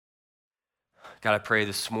God, I pray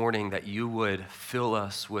this morning that you would fill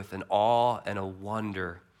us with an awe and a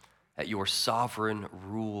wonder at your sovereign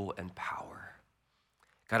rule and power.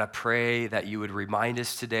 God, I pray that you would remind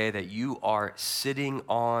us today that you are sitting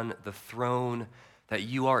on the throne, that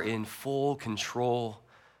you are in full control.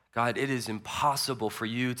 God, it is impossible for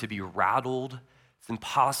you to be rattled. It's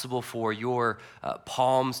impossible for your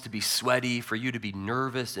palms to be sweaty, for you to be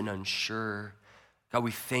nervous and unsure. God,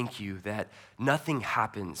 we thank you that nothing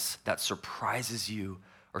happens that surprises you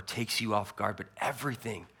or takes you off guard, but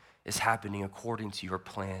everything is happening according to your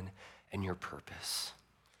plan and your purpose.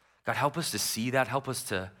 God, help us to see that. Help us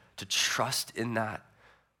to trust in that.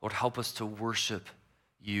 Lord, help us to worship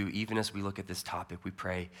you even as we look at this topic, we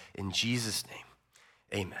pray in Jesus'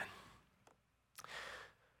 name, amen.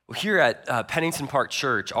 Well, here at Pennington Park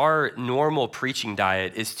Church, our normal preaching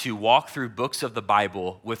diet is to walk through books of the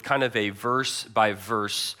Bible with kind of a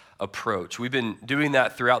verse-by-verse approach. We've been doing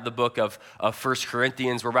that throughout the book of 1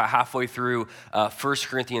 Corinthians. We're about halfway through 1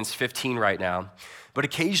 Corinthians 15 right now. But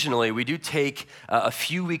occasionally, we do take a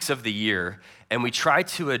few weeks of the year and we try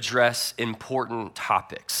to address important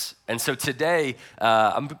topics. And so today,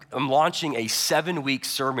 I'm launching a 7-week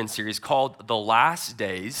sermon series called The Last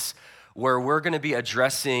Days, where we're going to be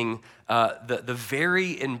addressing the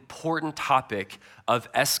very important topic of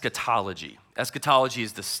eschatology. Eschatology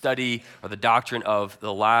is the study or the doctrine of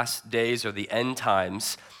the last days or the end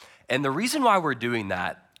times. And the reason why we're doing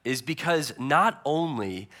that is because not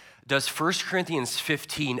only does 1 Corinthians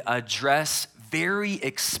 15 address very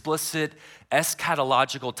explicit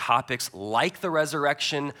eschatological topics like the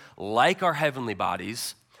resurrection, like our heavenly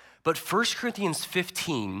bodies, but 1 Corinthians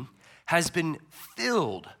 15 has been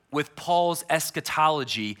filled with Paul's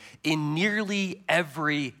eschatology in nearly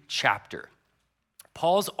every chapter.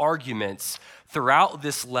 Paul's arguments throughout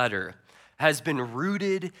this letter has been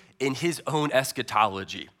rooted in his own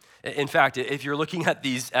eschatology. In fact, if you're looking at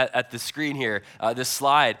at the screen here, this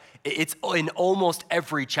slide, it's in almost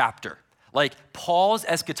every chapter. Like Paul's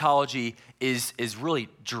eschatology is really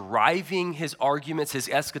driving his arguments. His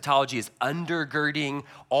eschatology is undergirding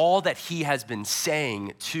all that he has been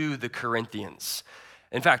saying to the Corinthians.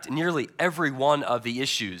 In fact, nearly every one of the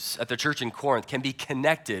issues at the church in Corinth can be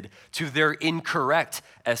connected to their incorrect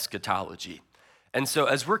eschatology. And so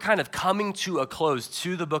as we're kind of coming to a close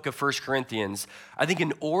to the book of 1 Corinthians, I think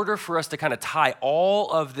in order for us to kind of tie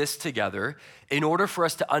all of this together, in order for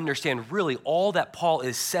us to understand really all that Paul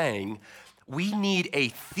is saying, we need a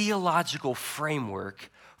theological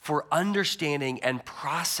framework for understanding and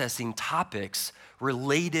processing topics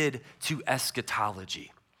related to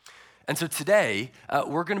eschatology. And so today,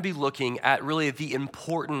 we're going to be looking at really the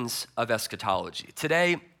importance of eschatology.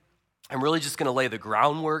 Today, I'm really just going to lay the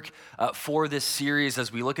groundwork for this series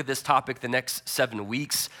as we look at this topic the next 7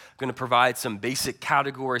 weeks. I'm going to provide some basic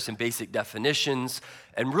categories, some basic definitions,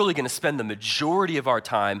 and really going to spend the majority of our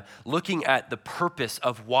time looking at the purpose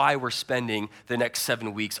of why we're spending the next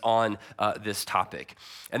 7 weeks on this topic.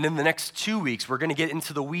 And then the next 2 weeks, we're going to get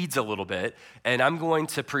into the weeds a little bit, and I'm going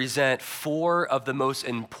to present 4 of the most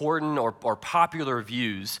important or popular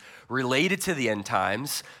views related to the end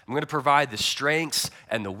times. I'm going to provide the strengths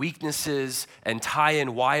and the weaknesses and tie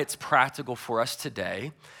in why it's practical for us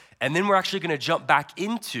today. And then we're actually going to jump back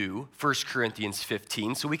into 1 Corinthians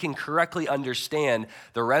 15 so we can correctly understand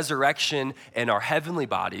the resurrection and our heavenly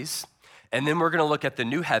bodies. And then we're going to look at the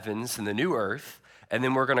new heavens and the new earth. And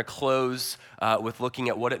then we're going to close with looking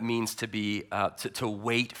at what it means to be to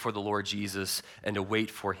wait for the Lord Jesus and to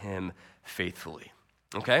wait for him faithfully.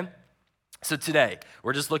 Okay? So today,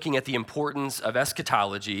 we're just looking at the importance of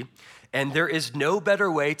eschatology, and there is no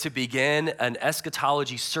better way to begin an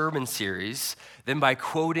eschatology sermon series than by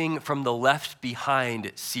quoting from the Left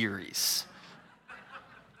Behind series.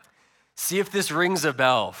 See if this rings a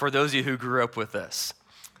bell for those of you who grew up with this.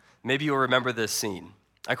 Maybe you'll remember this scene.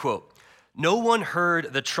 I quote, "No one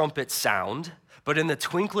heard the trumpet sound, but in the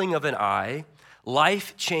twinkling of an eye,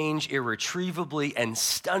 life changed irretrievably and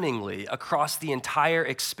stunningly across the entire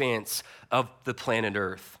expanse of the planet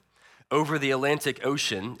Earth. Over the Atlantic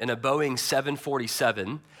Ocean, in a Boeing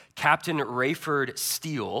 747, Captain Rayford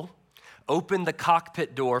Steele opened the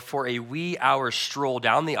cockpit door for a wee-hour stroll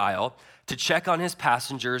down the aisle to check on his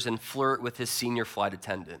passengers and flirt with his senior flight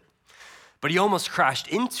attendant. But he almost crashed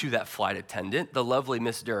into that flight attendant, the lovely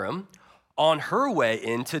Miss Durham, on her way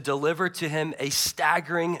in to deliver to him a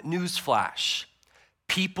staggering news flash.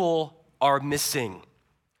 People are missing."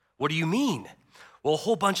 "What do you mean?" "Well, a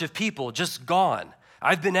whole bunch of people just gone.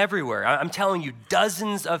 I've been everywhere. I'm telling you,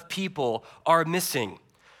 dozens of people are missing.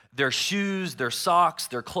 Their shoes, their socks,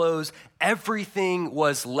 their clothes, everything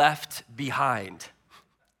was left behind."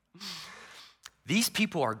 "These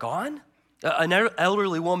people are gone?" An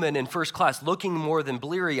elderly woman in first class, looking more than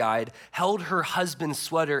bleary-eyed, held her husband's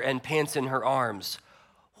sweater and pants in her arms.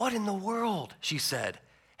 "What in the world?" she said.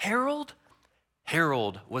 "Harold?"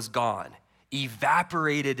 Harold was gone,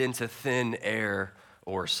 evaporated into thin air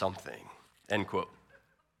or something, end quote.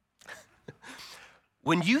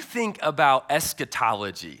 When you think about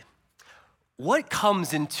eschatology, what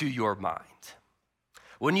comes into your mind?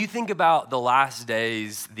 When you think about the last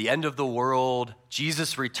days, the end of the world,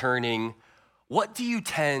 Jesus returning, what do you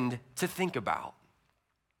tend to think about?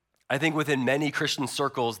 I think within many Christian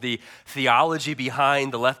circles, the theology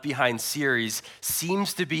behind the Left Behind series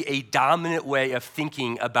seems to be a dominant way of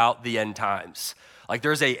thinking about the end times. Like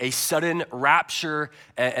there's a sudden rapture,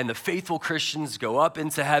 and the faithful Christians go up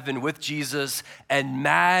into heaven with Jesus, and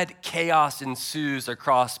mad chaos ensues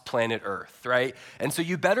across planet Earth, right? And so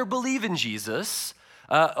you better believe in Jesus,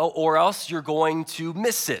 or else you're going to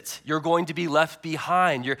miss it. You're going to be left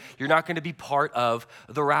behind. You're not going to be part of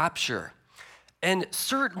the rapture. And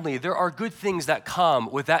certainly there are good things that come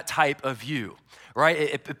with that type of view, right?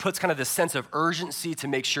 It puts kind of this sense of urgency to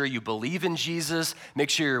make sure you believe in Jesus, make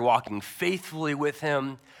sure you're walking faithfully with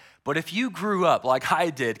him. But if you grew up like I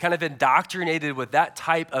did, kind of indoctrinated with that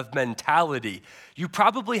type of mentality, you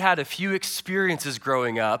probably had a few experiences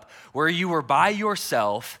growing up where you were by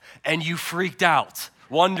yourself and you freaked out,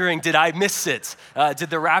 wondering, did I miss it? Did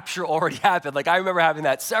the rapture already happen? Like I remember having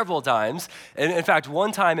that several times. And in fact,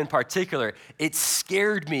 one time in particular, it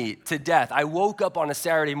scared me to death. I woke up on a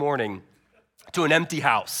Saturday morning to an empty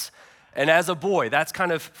house. And as a boy, that's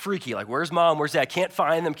kind of freaky. Like, where's mom? Where's dad? Can't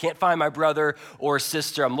find them. Can't find my brother or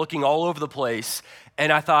sister. I'm looking all over the place.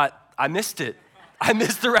 And I thought, I missed it. I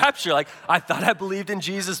missed the rapture. Like, I thought I believed in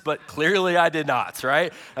Jesus, but clearly I did not,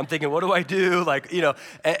 right? I'm thinking, what do I do? Like,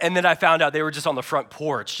 and then I found out they were just on the front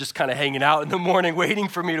porch, just kind of hanging out in the morning, waiting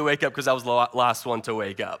for me to wake up because I was the last one to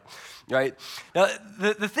wake up, right? Now,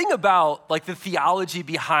 the thing about, like, the theology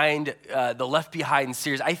behind the Left Behind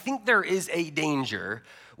series, I think there is a danger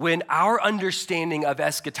when our understanding of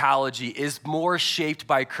eschatology is more shaped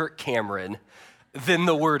by Kirk Cameron than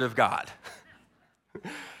the Word of God.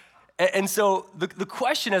 And so the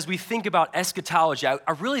question as we think about eschatology, I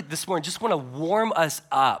really this morning just want to warm us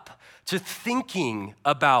up to thinking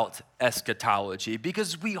about eschatology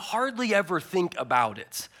because we hardly ever think about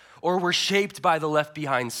it, or we're shaped by the Left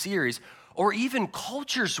Behind series, or even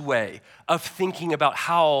culture's way of thinking about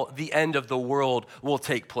how the end of the world will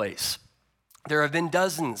take place. There have been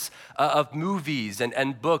dozens of movies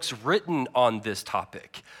and books written on this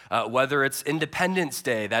topic, whether it's Independence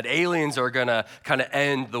Day, that aliens are gonna kind of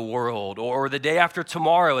end the world, or the day after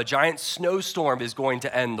tomorrow, a giant snowstorm is going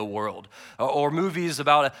to end the world, or movies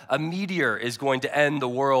about a meteor is going to end the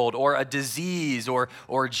world, or a disease, or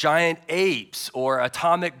giant apes, or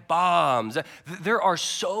atomic bombs. There are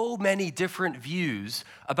so many different views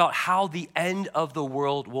about how the end of the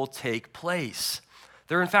world will take place.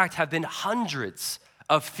 There, in fact, have been hundreds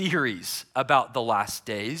of theories about the last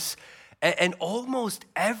days, and almost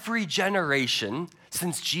every generation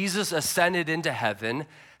since Jesus ascended into heaven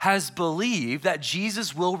has believed that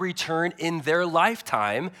Jesus will return in their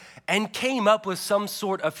lifetime and came up with some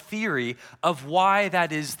sort of theory of why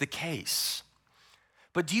that is the case.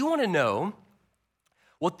 But do you want to know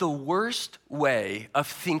what the worst way of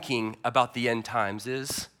thinking about the end times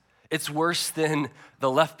is? It's worse than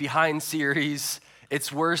the Left Behind series. It's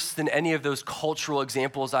worse than any of those cultural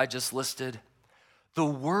examples I just listed. The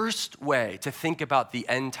worst way to think about the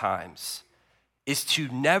end times is to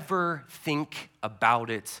never think about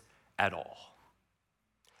it at all.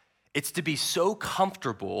 It's to be so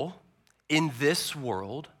comfortable in this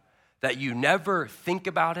world that you never think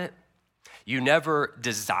about it, you never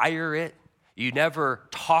desire it, you never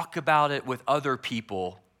talk about it with other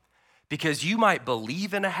people, because you might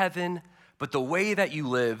believe in a heaven, but the way that you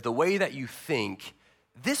live, the way that you think,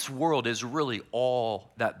 this world is really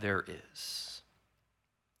all that there is.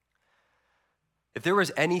 If there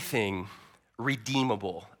was anything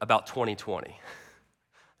redeemable about 2020, I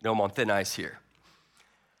know I'm on thin ice here,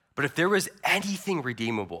 but if there was anything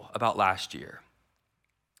redeemable about last year,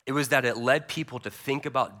 it was that it led people to think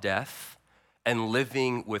about death and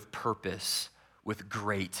living with purpose with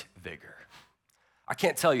great vigor. I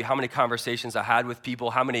can't tell you how many conversations I had with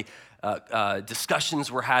people, how many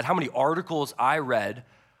discussions were had, how many articles I read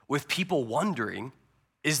with people wondering,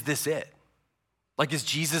 is this it? Like, is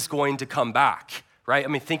Jesus going to come back, right? I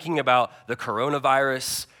mean, thinking about the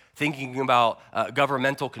coronavirus, thinking about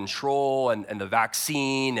governmental control and the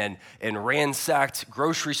vaccine and ransacked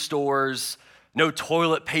grocery stores, no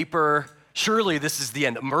toilet paper. Surely this is the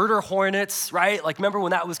end. Murder hornets, right? Like, remember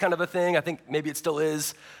when that was kind of a thing? I think maybe it still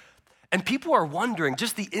is. And people are wondering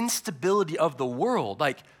just the instability of the world.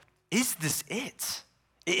 Like, is this it?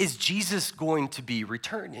 Is Jesus going to be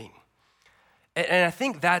returning? And I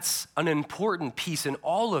think that's an important piece in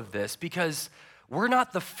all of this because we're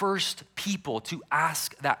not the first people to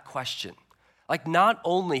ask that question. Like, not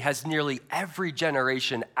only has nearly every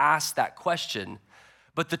generation asked that question,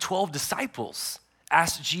 but the 12 disciples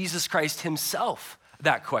asked Jesus Christ himself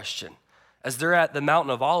that question. As they're at the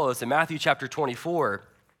Mountain of Olives in Matthew chapter 24,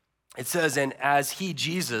 it says, and as he,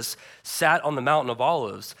 Jesus, sat on the Mountain of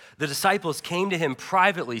Olives, the disciples came to him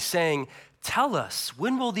privately saying, tell us,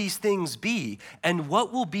 when will these things be? And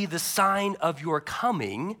what will be the sign of your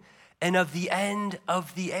coming and of the end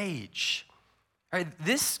of the age? All right,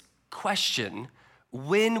 this question,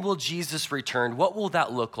 when will Jesus return? What will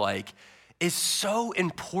that look like? Is so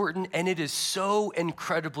important and it is so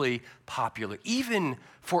incredibly popular, even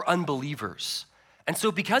for unbelievers. And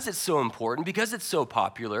so because it's so important, because it's so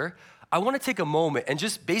popular, I want to take a moment and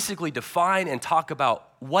just basically define and talk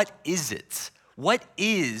about what is it? What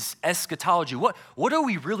is eschatology? What are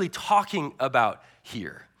we really talking about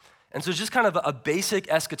here? And so just kind of a basic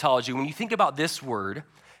eschatology, when you think about this word,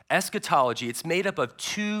 eschatology, it's made up of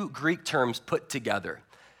two Greek terms put together.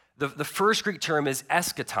 The first Greek term is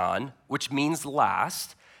eschaton, which means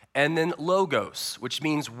last, and then logos, which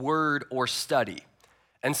means word or study.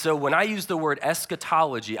 And so when I use the word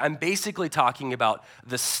eschatology, I'm basically talking about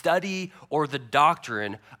the study or the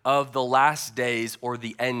doctrine of the last days or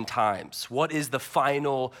the end times. What is the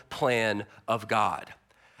final plan of God?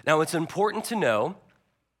 Now, it's important to know,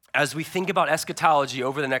 as we think about eschatology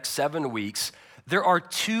over the next 7 weeks, there are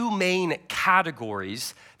two main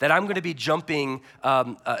categories that I'm going to be jumping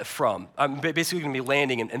from. I'm basically going to be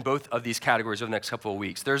landing in both of these categories over the next couple of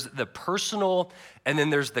weeks. There's the personal, and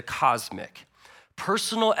then there's the cosmic.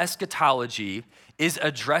 Personal eschatology is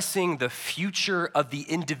addressing the future of the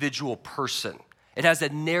individual person. It has a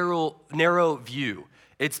narrow view.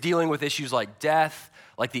 It's dealing with issues like death,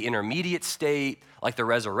 like the intermediate state, like the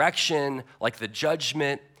resurrection, like the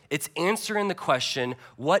judgment. It's answering the question,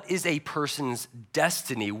 what is a person's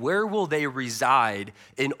destiny? Where will they reside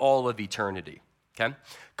in all of eternity? Okay?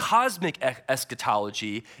 Cosmic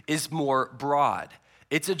eschatology is more broad.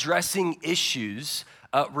 It's addressing issues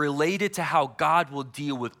related to how God will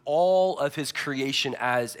deal with all of his creation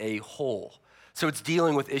as a whole. So it's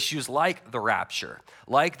dealing with issues like the rapture,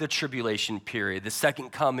 like the tribulation period, the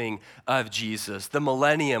second coming of Jesus, the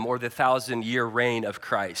millennium or the 1,000-year reign of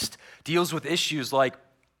Christ. Deals with issues like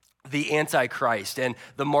the Antichrist and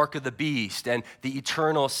the mark of the beast and the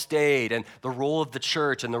eternal state and the role of the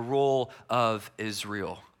church and the role of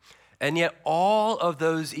Israel. And yet all of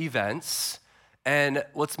those events, and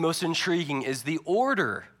what's most intriguing is the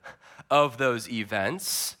order of those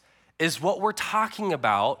events, is what we're talking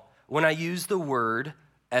about when I use the word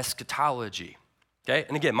eschatology. Okay?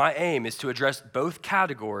 And again, my aim is to address both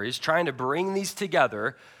categories, trying to bring these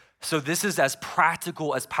together so this is as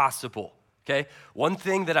practical as possible. Okay? One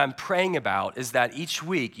thing that I'm praying about is that each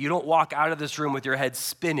week you don't walk out of this room with your head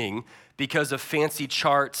spinning because of fancy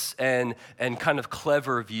charts and kind of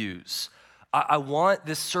clever views. I want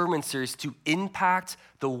this sermon series to impact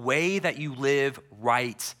the way that you live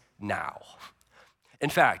right now. In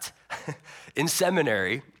fact, in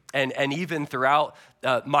seminary and even throughout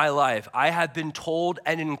my life, I have been told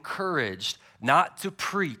and encouraged not to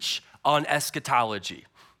preach on eschatology.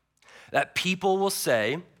 That people will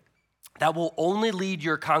say, that will only lead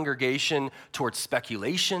your congregation towards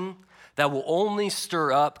speculation, that will only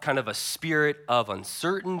stir up kind of a spirit of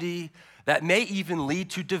uncertainty, that may even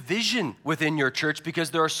lead to division within your church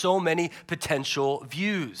because there are so many potential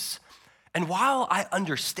views. And while I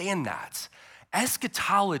understand that,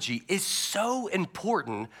 eschatology is so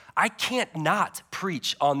important, I can't not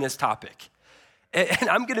preach on this topic. And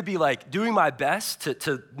I'm gonna be like doing my best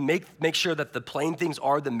to make sure that the plain things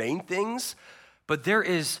are the main things, but there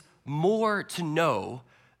is more to know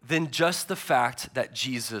than just the fact that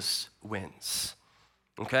Jesus wins,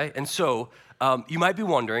 okay? And so you might be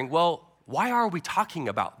wondering, well, why are we talking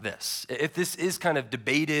about this? If this is kind of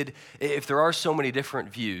debated, if there are so many different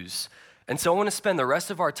views. And so I want to spend the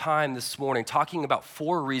rest of our time this morning talking about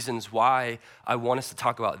 4 reasons why I want us to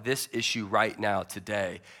talk about this issue right now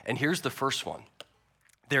today. And here's the first one.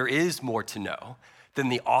 There is more to know than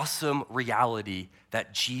the awesome reality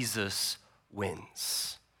that Jesus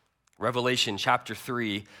wins. Revelation chapter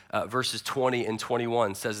 3, verses 20 and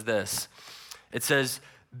 21 says this. It says,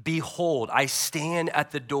 "Behold, I stand at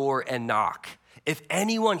the door and knock. If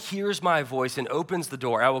anyone hears my voice and opens the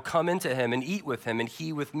door, I will come into him and eat with him and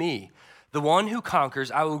he with me. The one who conquers,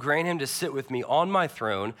 I will grant him to sit with me on my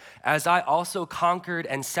throne, as I also conquered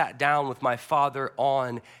and sat down with my Father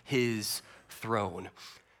on his throne.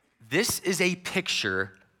 This is a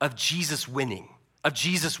picture of Jesus winning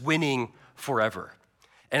forever.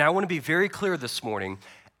 And I want to be very clear this morning.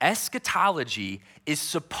 Eschatology is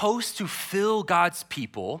supposed to fill God's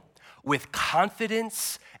people with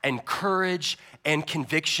confidence and courage and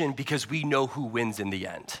conviction because we know who wins in the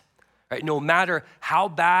end. Right? No matter how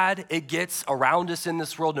bad it gets around us in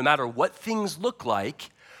this world, no matter what things look like,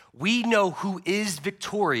 we know who is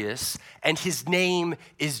victorious, and his name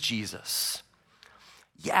is Jesus.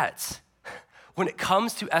 Yet, when it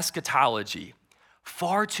comes to eschatology,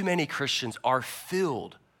 far too many Christians are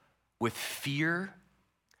filled with fear,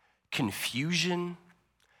 confusion,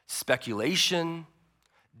 speculation,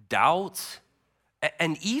 doubt,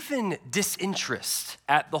 and even disinterest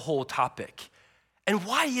at the whole topic. And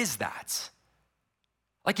why is that?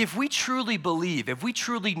 Like, if we truly believe, if we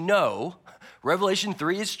truly know Revelation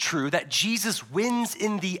 3 is true, that Jesus wins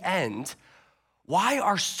in the end, why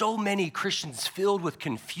are so many Christians filled with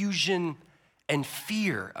confusion and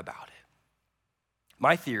fear about it?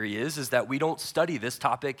 My theory is that we don't study this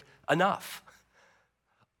topic enough.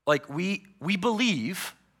 Like, we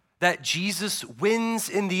believe that Jesus wins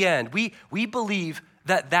in the end. We believe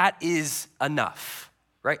that is enough.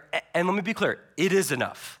 Right? And let me be clear, it is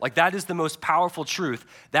enough. Like, that is the most powerful truth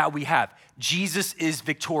that we have. Jesus is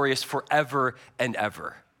victorious forever and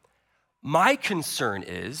ever. My concern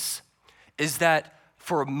is that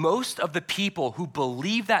for most of the people who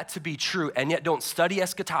believe that to be true and yet don't study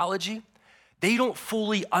eschatology, they don't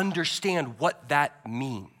fully understand what that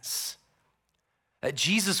means. That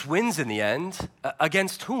Jesus wins in the end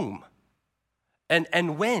against whom?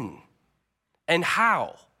 And when? And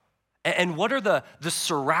how? And what are the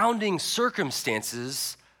surrounding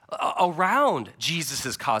circumstances around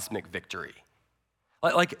Jesus' cosmic victory?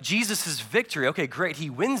 Like Jesus' victory, okay, great, he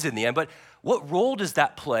wins in the end, but what role does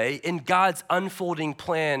that play in God's unfolding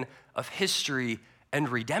plan of history and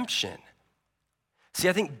redemption? See,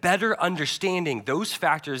 I think better understanding those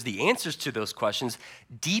factors, the answers to those questions,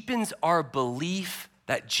 deepens our belief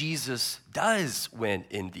that Jesus does win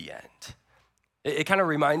in the end. It kind of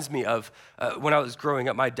reminds me of when I was growing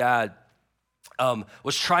up, my dad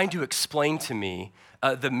was trying to explain to me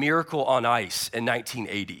the miracle on ice in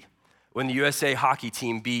 1980 when the USA hockey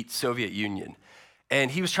team beat Soviet Union. And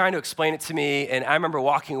he was trying to explain it to me, and I remember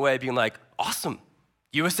walking away being like, awesome,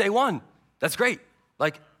 USA won. That's great.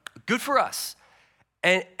 Like, good for us.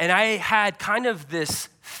 And I had kind of this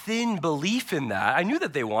thin belief in that. I knew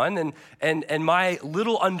that they won, and my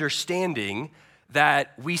little understanding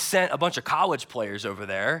that we sent a bunch of college players over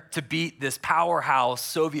there to beat this powerhouse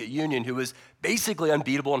Soviet Union who was basically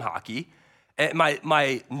unbeatable in hockey. And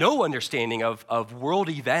my no understanding of world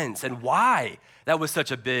events and why that was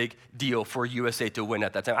such a big deal for USA to win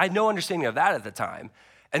at that time. I had no understanding of that at the time.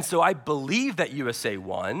 And so I believed that USA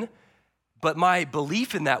won, but my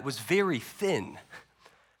belief in that was very thin.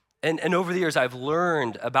 And over the years, I've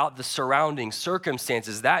learned about the surrounding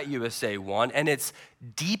circumstances that USA won, and it's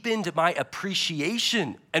deepened my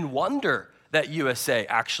appreciation and wonder that USA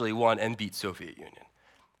actually won and beat Soviet Union.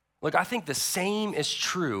 Look, I think the same is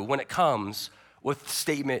true when it comes with the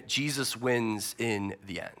statement, Jesus wins in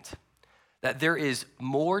the end. That there is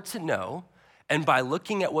more to know, and by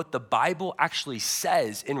looking at what the Bible actually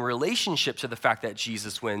says in relationship to the fact that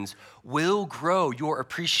Jesus wins, will grow your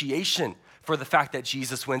appreciation for the fact that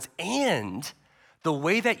Jesus wins, and the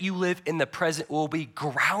way that you live in the present will be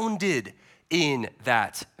grounded in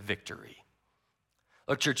that victory.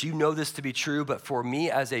 Look, church, you know this to be true, but for me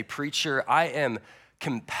as a preacher, I am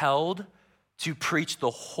compelled to preach the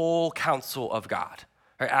whole counsel of God.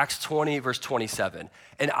 Right, Acts 20, verse 27.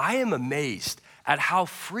 And I am amazed at how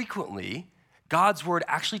frequently God's word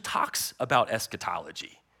actually talks about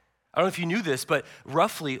eschatology. I don't know if you knew this, but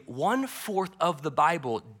roughly 1/4 of the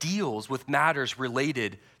Bible deals with matters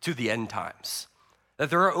related to the end times. That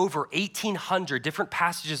there are over 1,800 different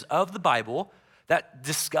passages of the Bible that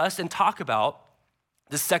discuss and talk about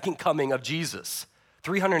the second coming of Jesus.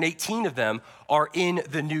 318 of them are in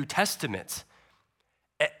the New Testament.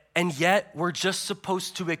 And yet we're just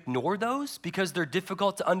supposed to ignore those because they're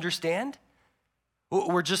difficult to understand?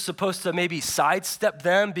 We're just supposed to maybe sidestep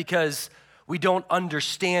them because we don't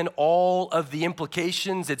understand all of the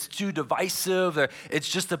implications. It's too divisive. Or it's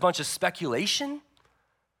just a bunch of speculation.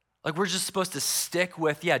 Like, we're just supposed to stick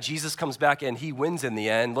with, yeah, Jesus comes back and he wins in the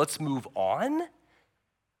end. Let's move on.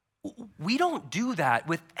 We don't do that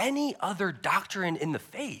with any other doctrine in the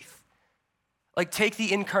faith. Like, take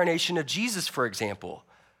the incarnation of Jesus, for example.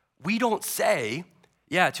 We don't say,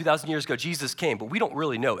 yeah, 2,000 years ago, Jesus came, but we don't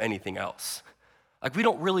really know anything else. Like, we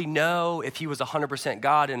don't really know if he was 100%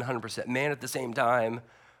 God and 100% man at the same time.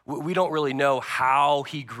 We don't really know how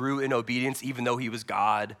he grew in obedience, even though he was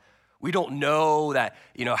God. We don't know that,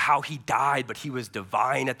 how he died, but he was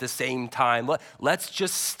divine at the same time. Let's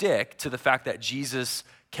just stick to the fact that Jesus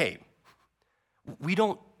came. We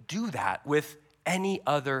don't do that with any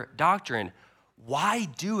other doctrine. Why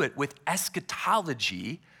do it with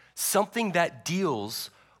eschatology, something that deals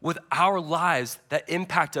with our lives that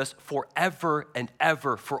impact us forever and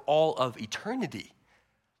ever for all of eternity?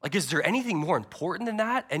 Like, is there anything more important than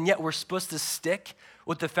that? And yet we're supposed to stick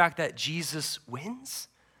with the fact that Jesus wins?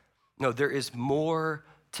 No, there is more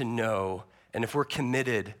to know. And if we're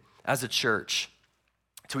committed as a church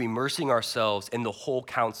to immersing ourselves in the whole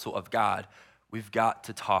counsel of God, we've got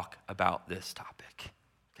to talk about this topic,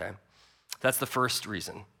 okay? That's the first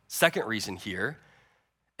reason. Second reason here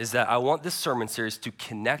is that I want this sermon series to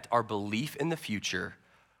connect our belief in the future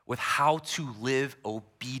with how to live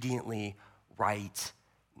obediently right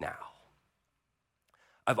now.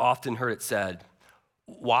 I've often heard it said,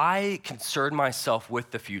 why concern myself with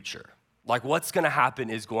the future? Like, what's gonna happen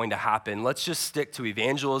is going to happen. Let's just stick to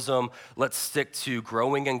evangelism. Let's stick to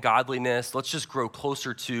growing in godliness. Let's just grow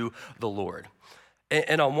closer to the Lord.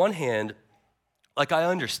 And on one hand, like, I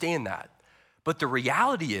understand that. But the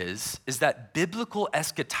reality is that biblical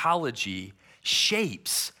eschatology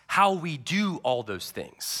shapes how we do all those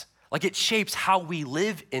things. Like, it shapes how we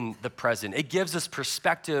live in the present. It gives us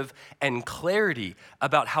perspective and clarity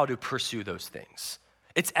about how to pursue those things.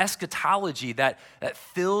 It's eschatology that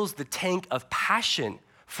fills the tank of passion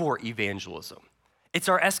for evangelism. It's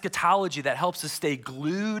our eschatology that helps us stay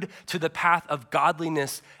glued to the path of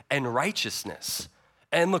godliness and righteousness.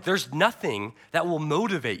 And look, there's nothing that will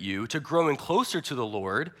motivate you to growing closer to the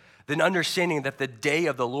Lord than understanding that the day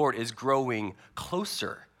of the Lord is growing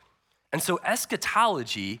closer. And so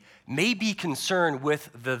eschatology may be concerned with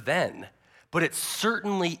the then, but it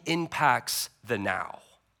certainly impacts the now.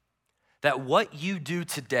 That what you do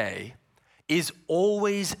today is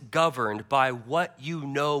always governed by what you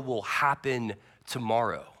know will happen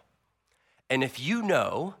tomorrow. And if you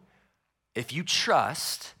know, if you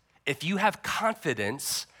trust, if you have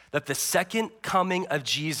confidence that the second coming of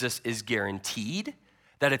Jesus is guaranteed,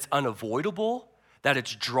 that it's unavoidable, that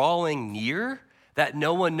it's drawing near, that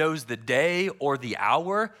no one knows the day or the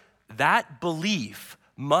hour, that belief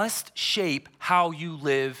must shape how you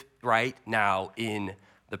live right now in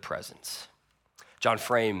the present. John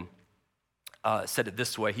Frame said it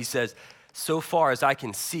this way. He says, so far as I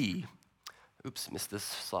can see, missed this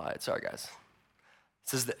slide. Sorry, guys.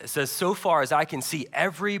 It says, so far as I can see,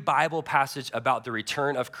 every Bible passage about the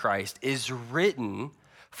return of Christ is written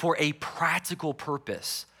for a practical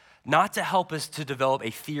purpose, not to help us to develop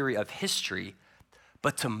a theory of history,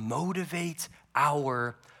 but to motivate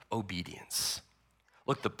our obedience.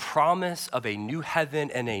 Look, the promise of a new heaven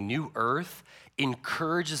and a new earth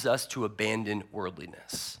encourages us to abandon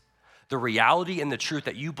worldliness. The reality and the truth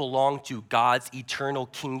that you belong to God's eternal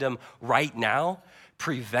kingdom right now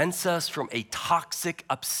prevents us from a toxic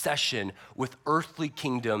obsession with earthly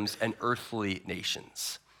kingdoms and earthly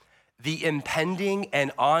nations. The impending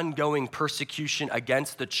and ongoing persecution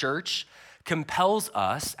against the church compels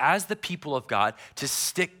us as the people of God to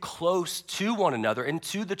stick close to one another and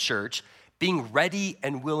to the church, being ready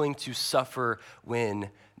and willing to suffer when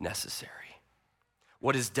necessary.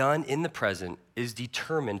 What is done in the present is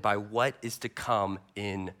determined by what is to come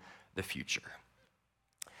in the future.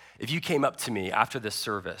 If you came up to me after this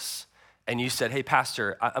service and you said, hey,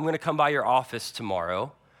 Pastor, I'm gonna come by your office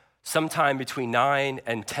tomorrow, sometime between 9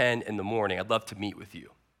 and 10 in the morning, I'd love to meet with you.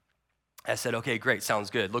 I said, okay, great, sounds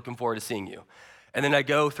good. Looking forward to seeing you. And then I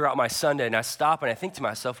go throughout my Sunday and I stop and I think to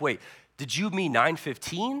myself, wait, did you mean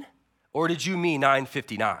 9:15 or did you mean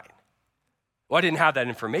 9:59? Well, I didn't have that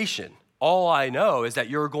information. All I know is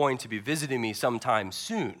that you're going to be visiting me sometime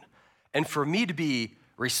soon. And for me to be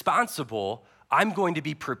responsible, I'm going to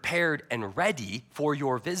be prepared and ready for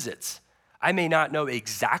your visits. I may not know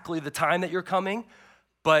exactly the time that you're coming,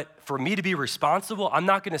 but for me to be responsible, I'm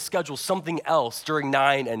not gonna schedule something else during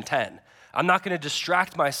 9 and 10. I'm not gonna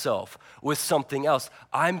distract myself with something else.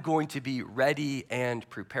 I'm going to be ready and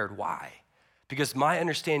prepared. Why? Because my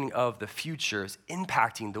understanding of the future is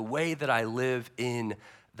impacting the way that I live in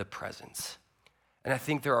the present. And I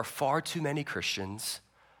think there are far too many Christians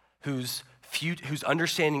whose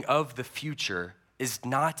understanding of the future is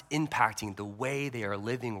not impacting the way they are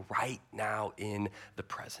living right now in the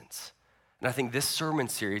present. And I think this sermon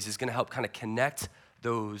series is gonna help kind of connect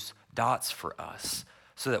those dots for us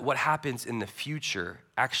so that what happens in the future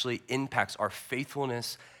actually impacts our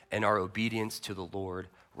faithfulness and our obedience to the Lord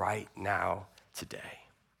right now, today.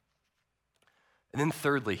 And then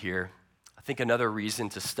thirdly here, I think another reason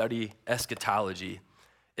to study eschatology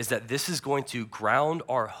is that this is going to ground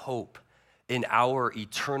our hope in our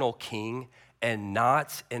eternal King and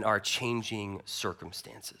not in our changing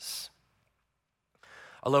circumstances.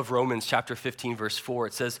 I love Romans chapter 15, verse 4.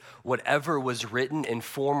 It says, whatever was written in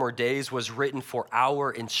former days was written for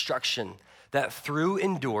our instruction, that through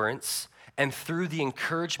endurance and through the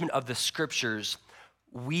encouragement of the scriptures,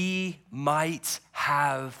 we might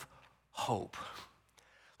have hope.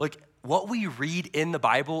 Like what we read in the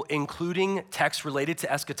Bible, including texts related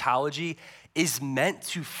to eschatology, is meant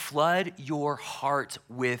to flood your heart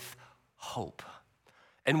with hope.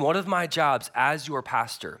 And one of my jobs as your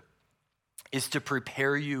pastor is to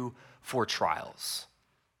prepare you for trials.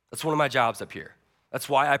 That's one of my jobs up here. That's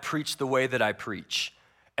why I preach the way that I preach.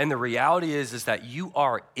 And the reality is that you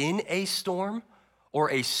are in a storm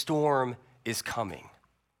or a storm is coming.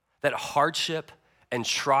 That hardship and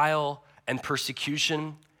trial and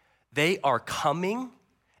persecution, they are coming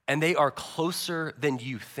and they are closer than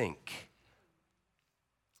you think.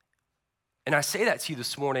 And I say that to you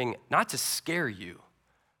this morning, not to scare you,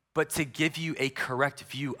 but to give you a correct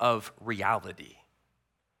view of reality.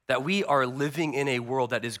 That we are living in a world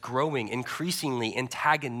that is growing increasingly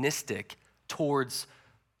antagonistic towards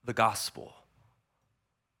the gospel.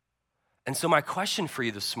 And so my question for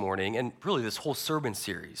you this morning, and really this whole sermon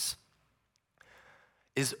series,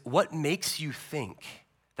 is what makes you think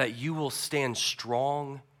that you will stand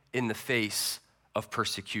strong in the face of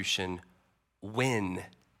persecution when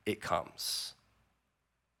it comes?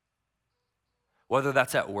 Whether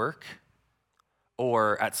that's at work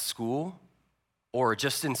or at school or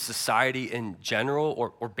just in society in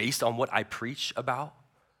general or based on what I preach about,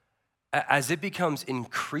 as it becomes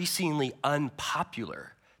increasingly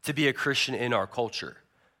unpopular to be a Christian in our culture,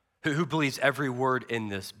 who believes every word in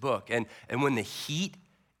this book, and when the heat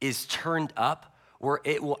is turned up where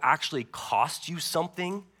it will actually cost you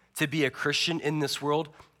something to be a Christian in this world,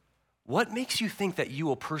 what makes you think that you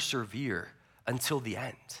will persevere until the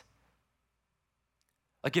end?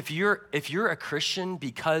 Like if you're a Christian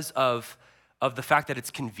because of the fact that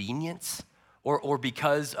it's convenience or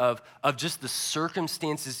because of just the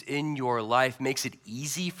circumstances in your life makes it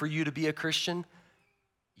easy for you to be a Christian,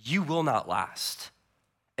 you will not last.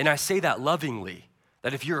 And I say that lovingly,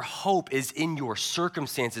 that if your hope is in your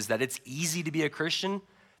circumstances, that it's easy to be a Christian,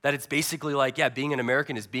 that it's basically like, yeah, being an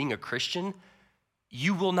American is being a Christian,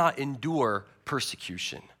 you will not endure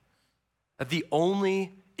persecution. That the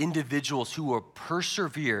only individuals who will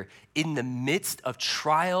persevere in the midst of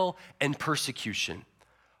trial and persecution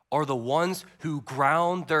are the ones who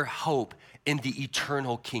ground their hope in the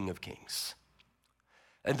eternal King of Kings.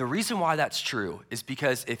 And the reason why that's true is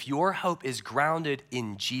because if your hope is grounded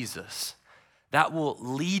in Jesus, that will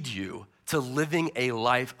lead you to living a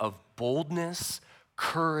life of boldness,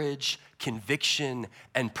 courage, conviction,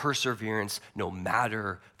 and perseverance no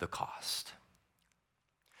matter the cost.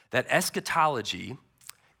 That eschatology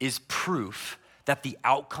is proof that the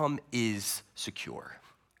outcome is secure.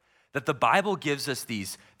 That the Bible gives us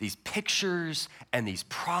these pictures and these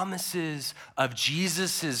promises of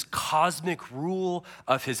Jesus' cosmic rule,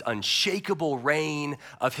 of his unshakable reign,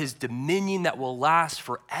 of his dominion that will last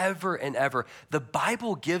forever and ever. The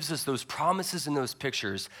Bible gives us those promises and those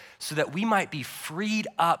pictures so that we might be freed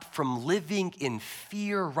up from living in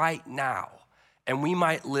fear right now, and we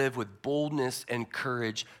might live with boldness and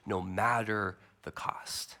courage no matter the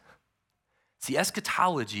cost. See,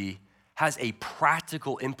 eschatology has a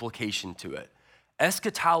practical implication to it.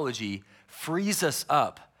 Eschatology frees us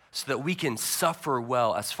up so that we can suffer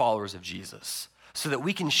well as followers of Jesus, so that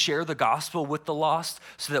we can share the gospel with the lost,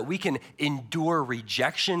 so that we can endure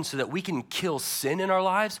rejection, so that we can kill sin in our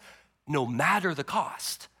lives no matter the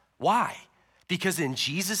cost. Why? Because in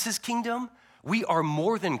Jesus' kingdom, we are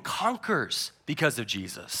more than conquerors because of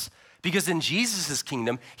Jesus. Because in Jesus'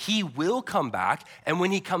 kingdom, he will come back, and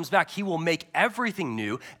when he comes back, he will make everything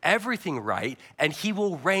new, everything right, and he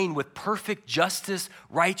will reign with perfect justice,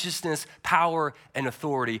 righteousness, power, and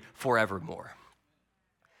authority forevermore.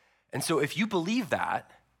 And so if you believe that,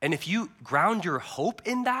 and if you ground your hope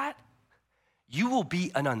in that, you will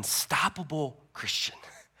be an unstoppable Christian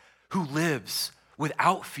who lives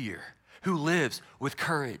without fear, who lives with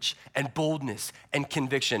courage and boldness and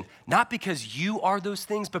conviction, not because you are those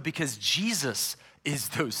things, but because Jesus is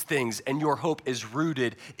those things and your hope is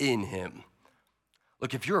rooted in him.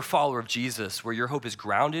 Look, if you're a follower of Jesus where your hope is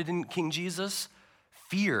grounded in King Jesus,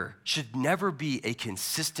 fear should never be a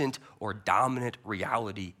consistent or dominant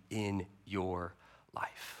reality in your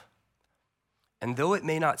life. And though it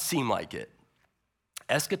may not seem like it,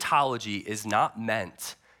 Eschatology is not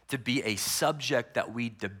meant to be a subject that we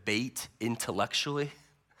debate intellectually.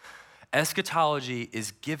 Eschatology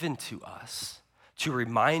is given to us to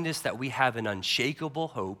remind us that we have an unshakable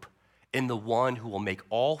hope in the one who will make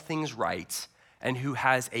all things right and who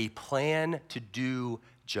has a plan to do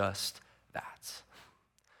just that.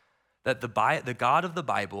 That the God of the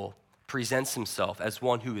Bible presents himself as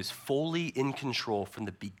one who is fully in control from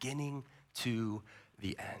the beginning to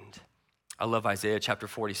the end. I love Isaiah chapter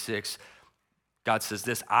 46. God says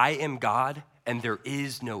this, I am God and there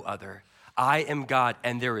is no other. I am God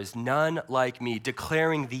and there is none like me,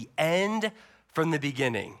 declaring the end from the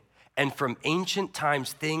beginning and from ancient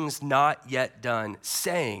times things not yet done,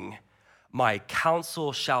 saying, my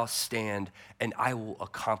counsel shall stand and I will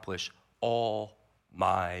accomplish all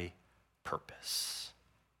my purpose.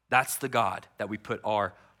 That's the God that we put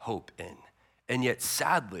our hope in. And yet,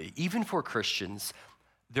 sadly, even for Christians,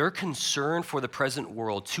 their concern for the present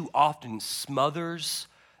world too often smothers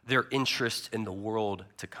their interest in the world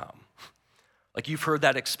to come. Like you've heard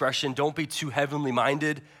that expression, don't be too heavenly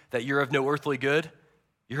minded that you're of no earthly good.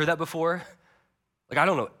 You heard that before? Like I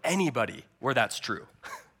don't know anybody where that's true.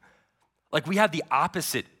 Like we have the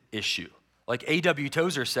opposite issue. Like A.W.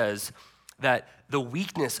 Tozer says that the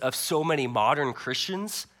weakness of so many modern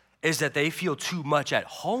Christians is that they feel too much at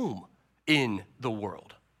home in the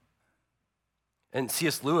world. And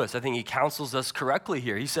C.S. Lewis, I think he counsels us correctly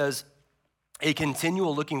here. He says, a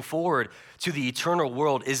continual looking forward to the eternal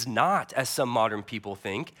world is not, as some modern people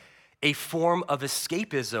think, a form of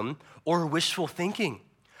escapism or wishful thinking,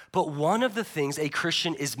 but one of the things a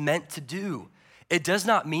Christian is meant to do. It does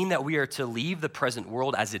not mean that we are to leave the present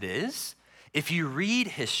world as it is. If you read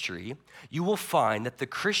history, you will find that the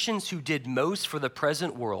Christians who did most for the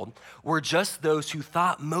present world were just those who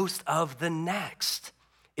thought most of the next.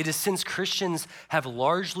 It is since Christians have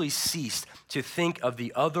largely ceased to think of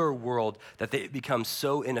the other world that they become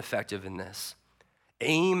so ineffective in this.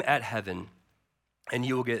 Aim at heaven, and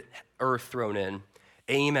you will get earth thrown in.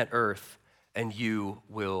 Aim at earth, and you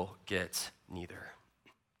will get neither.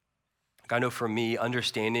 I know for me,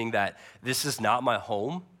 understanding that this is not my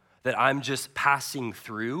home, that I'm just passing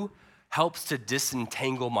through, helps to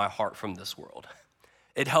disentangle my heart from this world.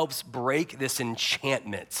 It helps break this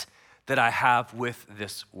enchantment that I have with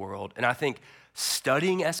this world. And I think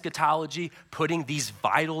studying eschatology, putting these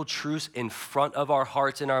vital truths in front of our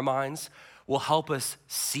hearts and our minds will help us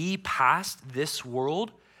see past this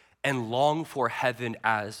world and long for heaven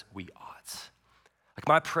as we ought. Like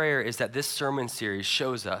my prayer is that this sermon series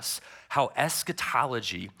shows us how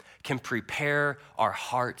eschatology can prepare our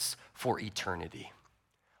hearts for eternity.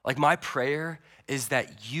 Like my prayer is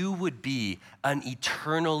that you would be an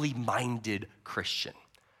eternally minded Christian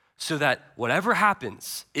so that whatever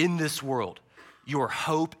happens in this world, your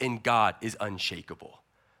hope in God is unshakable.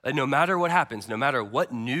 That no matter what happens, no matter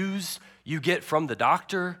what news you get from the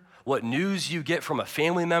doctor, what news you get from a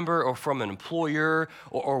family member or from an employer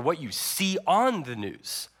or what you see on the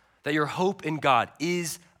news, that your hope in God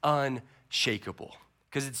is unshakable.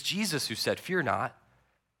 Because it's Jesus who said, fear not,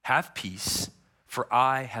 have peace, for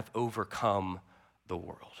I have overcome the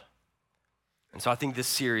world. And so I think this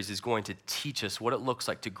series is going to teach us what it looks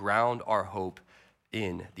like to ground our hope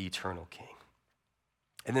in the eternal King.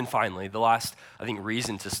 And then finally, the last, I think,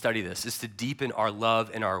 reason to study this is to deepen our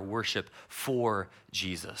love and our worship for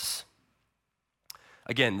Jesus.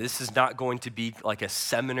 Again, this is not going to be like a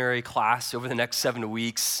seminary class over the next 7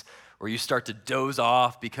 weeks where you start to doze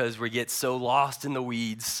off because we get so lost in the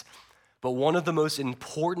weeds. But one of the most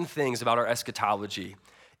important things about our eschatology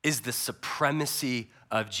is the supremacy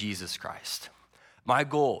of Jesus Christ. My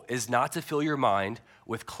goal is not to fill your mind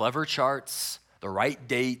with clever charts, the right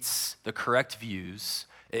dates, the correct views.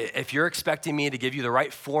 If you're expecting me to give you the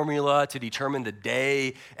right formula to determine the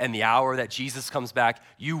day and the hour that Jesus comes back,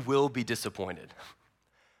 you will be disappointed.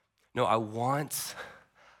 No, I want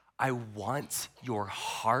your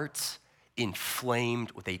heart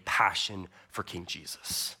inflamed with a passion for King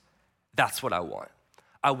Jesus. That's what I want.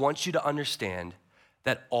 I want you to understand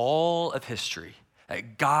that all of history,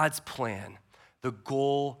 that God's plan, the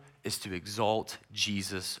goal is to exalt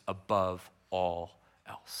Jesus above all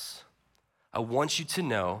else. I want you to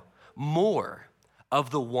know more of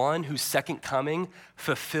the one whose second coming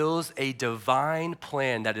fulfills a divine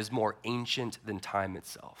plan that is more ancient than time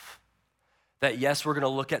itself. That yes, we're gonna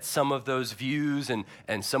look at some of those views and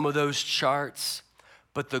some of those charts,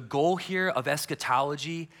 but the goal here of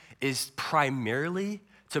eschatology is primarily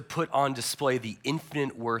to put on display the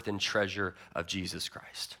infinite worth and treasure of Jesus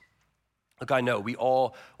Christ. Look, I know we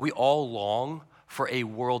all long for a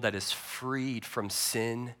world that is freed from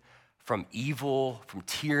sin, from evil, from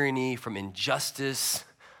tyranny, from injustice.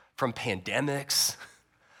 from pandemics.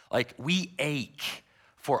 Like, we ache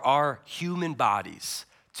for our human bodies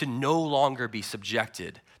to no longer be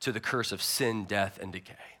subjected to the curse of sin, death, and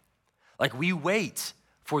decay. Like, we wait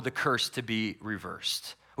for the curse to be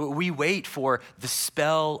reversed. We wait for the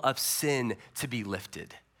spell of sin to be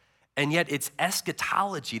lifted. And yet it's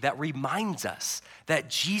eschatology that reminds us that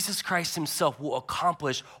Jesus Christ himself will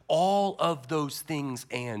accomplish all of those things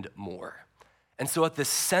and more. And so at the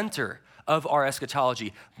center of our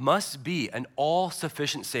eschatology must be an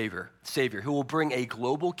all-sufficient Savior who will bring a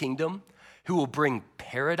global kingdom, who will bring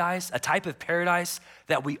paradise, a type of paradise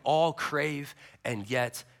that we all crave and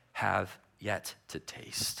yet have yet to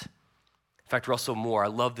taste. In fact, Russell Moore, I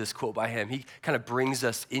love this quote by him. He kind of brings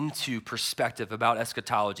us into perspective about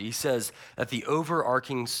eschatology. He says that the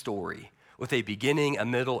overarching story with a beginning, a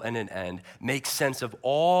middle, and an end makes sense of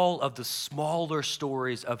all of the smaller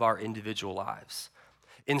stories of our individual lives.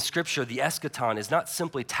 In Scripture, the eschaton is not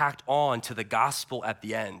simply tacked on to the gospel at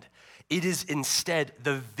the end. It is instead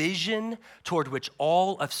the vision toward which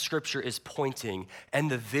all of Scripture is pointing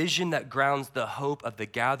and the vision that grounds the hope of the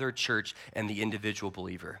gathered church and the individual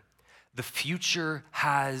believer. The future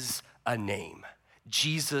has a name,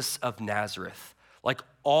 Jesus of Nazareth. Like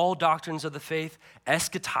all doctrines of the faith,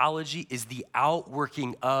 eschatology is the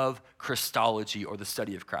outworking of Christology, or the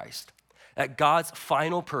study of Christ. That God's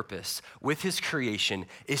final purpose with his creation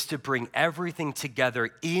is to bring everything together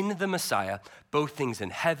in the Messiah, both things in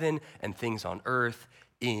heaven and things on earth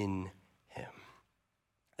in him.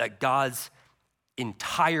 That God's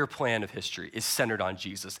entire plan of history is centered on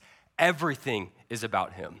Jesus. Everything is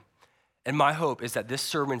about him. And my hope is that this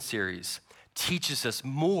sermon series teaches us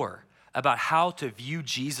more about how to view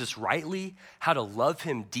Jesus rightly, how to love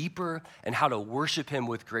him deeper, and how to worship him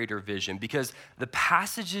with greater vision. Because the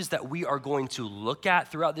passages that we are going to look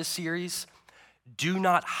at throughout this series do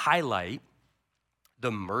not highlight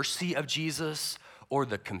the mercy of Jesus or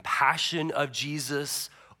the compassion of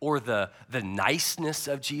Jesus or the niceness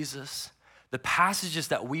of Jesus. The passages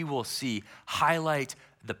that we will see highlight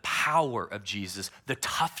the power of Jesus, the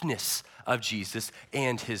toughness of Jesus,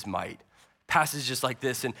 and his might. Passages like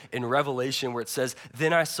this in Revelation where it says,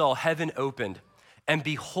 "Then I saw heaven opened, and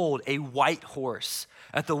behold, a white horse.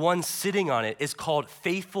 At the one sitting on it is called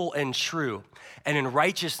Faithful and True, and in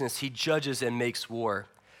righteousness he judges and makes war.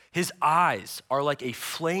 His eyes are like a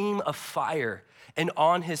flame of fire, and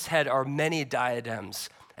on his head are many diadems,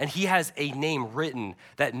 and he has a name written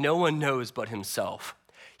that no one knows but himself.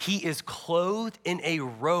 He is clothed in a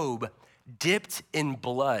robe dipped in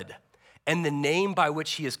blood, and the name by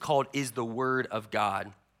which he is called is the Word of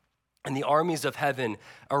God. And the armies of heaven,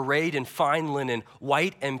 arrayed in fine linen,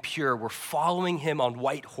 white and pure, were following him on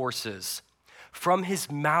white horses. From his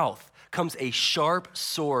mouth comes a sharp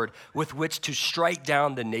sword with which to strike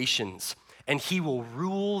down the nations, and he will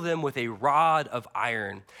rule them with a rod of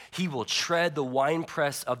iron. He will tread the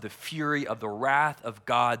winepress of the fury of the wrath of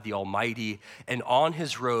God the Almighty, and on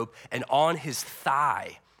his robe and on his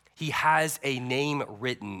thigh he has a name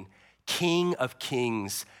written, King of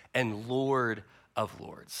Kings and Lord of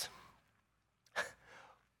Lords."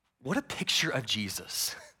 What a picture of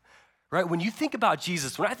Jesus, right? When you think about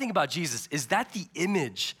Jesus, when I think about Jesus, is that the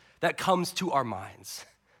image that comes to our minds?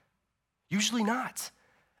 Usually not.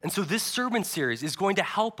 And so this sermon series is going to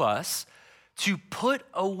help us to put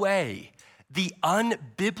away the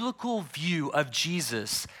unbiblical view of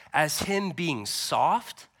Jesus as him being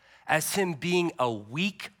soft, as him being a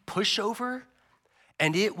weak pushover,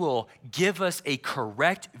 and it will give us a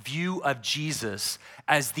correct view of Jesus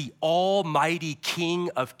as the almighty King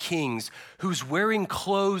of Kings, who's wearing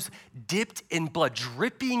clothes dipped in blood,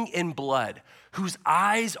 dripping in blood, whose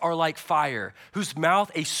eyes are like fire, whose mouth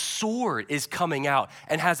a sword is coming out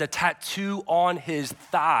and has a tattoo on his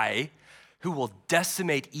thigh, who will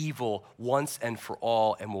decimate evil once and for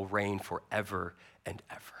all and will reign forever and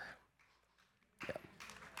ever. Yeah.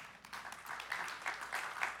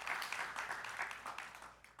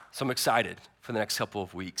 So I'm excited for the next couple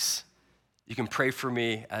of weeks. You can pray for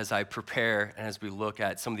me as I prepare and as we look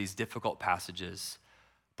at some of these difficult passages,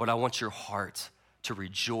 but I want your heart to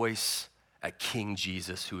rejoice at King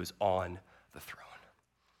Jesus who is on the throne.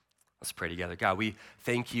 Let's pray together. God, we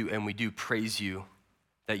thank you and we do praise you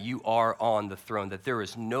that you are on the throne, that there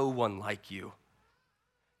is no one like you.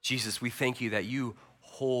 Jesus, we thank you that you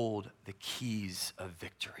hold the keys of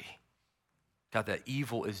victory. God, that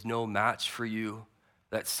evil is no match for you,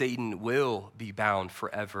 that Satan will be bound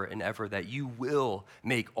forever and ever, that you will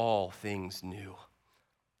make all things new.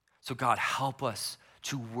 So God, help us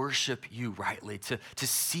to worship you rightly, to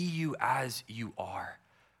see you as you are.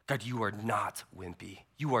 God, you are not wimpy.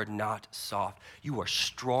 You are not soft. You are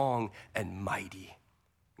strong and mighty.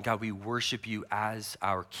 God, we worship you as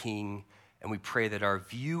our King, and we pray that our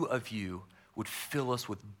view of you would fill us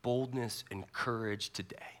with boldness and courage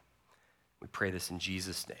today. We pray this in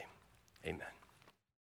Jesus' name. Amen.